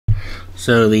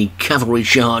So the cavalry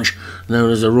charge, known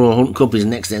as the Royal Hunt Cup, is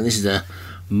next then. This is a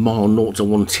mile 0 to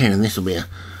 110, and this will be a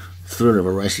thriller of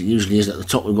a race. It usually is. At the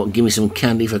top we've got Gimme Some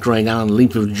Candy for Craig Allen,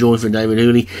 Leap of Joy for David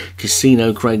Hooley,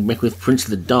 Casino Craig Beckwith, Prince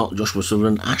of the Dark Joshua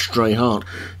Sutherland, Ashtray Heart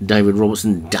David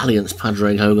Robertson, Dalliance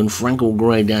Padraig Hogan, Frankel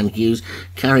Grey Dan Hughes,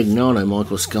 Carignano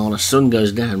Michael Scala, Sun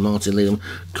Goes Down Martin Leadham,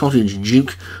 Cottage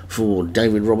Duke for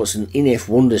David Robertson, INF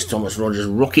Wonders Thomas Rogers,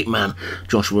 Rocket Man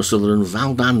Joshua Sutherland,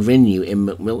 Valdan Venue in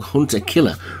McMilk, Hunter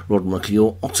Killer Rod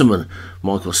McClure, Ottoman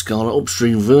Michael Scala,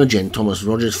 Upstream Virgin Thomas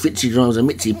Rogers, Fitzy Drives a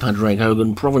Mitzi Padraig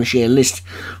Hogan, Provencher List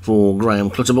for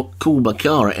Graham Clutterbuck, Cool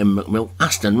Bakara M McMilk,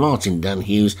 Aston Martin Dan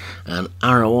Hughes, and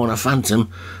Arowana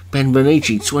Phantom Ben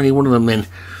Benici. 21 of them then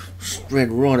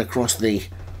spread right across the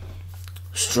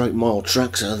straight mile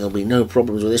track, so there'll be no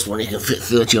problems with this one. You can fit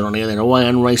 30 on here. Then away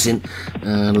and racing,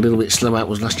 and a little bit slow out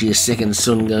was last year's second,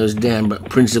 Sun Goes Down, but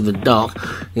Prince of the Dark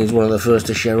is one of the first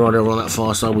to show right over on that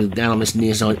far side, with down on this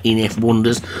near side INF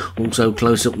Wonders. Also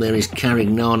close up there is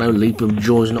Carignano, Leap of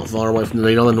Joy is not far away from the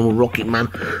lead. On the Rocket Man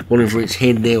running for its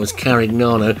head there was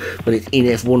Carignano, but it's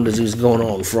INF Wonders who's gone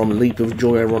on from Leap of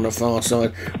Joy over on the far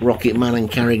side. Rocket Man and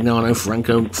Carignano.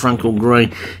 Frankel Grey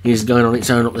is going on its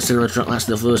own up the centre of the track. That's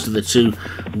the first of the two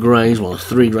greys, well,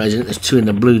 3 greys in it. There's 2 in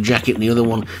the blue jacket, the other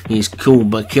one is Cool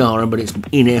Bakara, but it's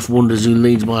INF Wonders who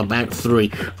leads by about 3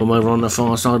 from over on the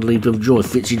far side. Leap of Joy,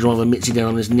 Fitzy Driver Mitzi down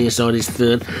on this near side is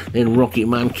 3rd, then Rocket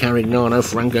Man, Carignano,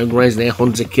 Franco Grey's there,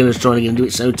 Hunter Killer's trying to get into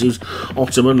it, so too's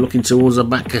Ottoman looking towards the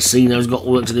back. Casino's got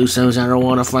work to do, so's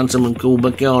Arowana Phantom and Cool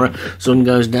Bakara. Sun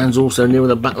Goes Down's also near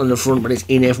the back on the front, but it's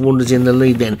INF Wonders in the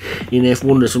lead then. INF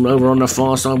Wonders from over on the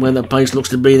far side where the pace looks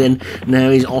to be then. Now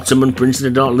is Ottoman, Prince of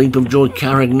the Dark, Leap of Joy,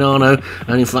 Carignano,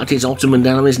 and in fact it's Ottoman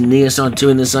down on this near side, 2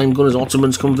 in the same gun as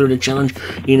Ottoman's come through the challenge.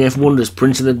 INF Wonders,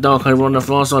 Prince of the Dark over on the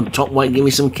far side, top weight, Give Me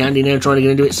Some Candy now trying to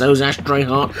get into it, so's Ashtray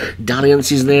Heart,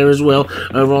 Dalliance is there as well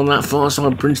over on that far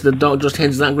side. Prince of the Dark just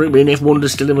heads that group, INF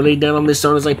Wonders still in the lead down on this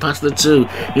side as they pass the 2.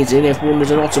 It's INF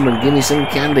Wonders and Ottoman, Give Me Some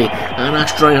Candy and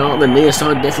Ashtray Heart. The near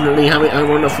side definitely have it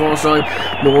over on the far side.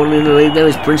 The one in the lead there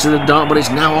is Prince of the Dark, but it's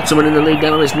now Ottoman in the lead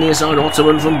down on this near side.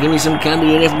 Ottoman from Give Me Some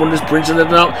Candy, INF Wonders, Prince of the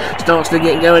Dark starts to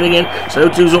get going again. So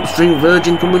too's Upstream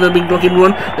Virgin come with a big blocking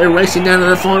run. They're racing down to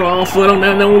the final half furlong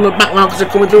now. All the backmarkers are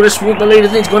coming through to swamp the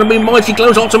leaders. It's going to be mighty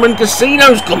close. Ottoman.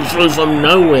 Casino's come through from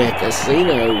nowhere.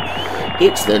 Casino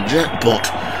hits the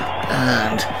jackpot,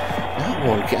 and that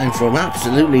one came from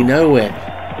absolutely nowhere.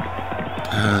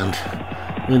 And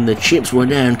when the chips were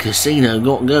down, Casino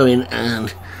got going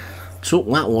and took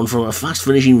that one from a fast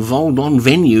finishing Voldon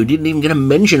Venue. Didn't even get a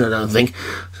mention, I don't think.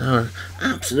 So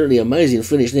absolutely amazing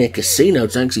finish there. Casino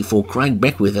takes it for Craig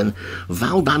Beckwith, and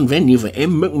Valdan Venue for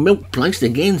M McMilk placed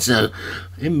again. So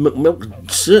M McMilk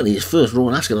certainly his first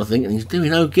Royal Ascot, I think, and he's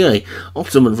doing okay.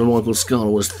 Ottoman for Michael Scala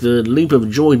was 3rd, Leap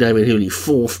of Joy David Hooley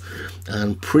 4th,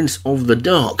 and Prince of the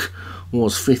Dark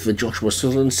was 5th for Joshua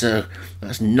Sutherland. So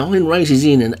that's 9 races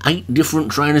in and 8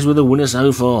 different trainers with a winner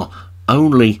so far.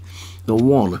 Only the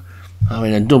one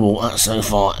having a double that so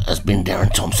far has been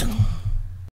Darren Thompson.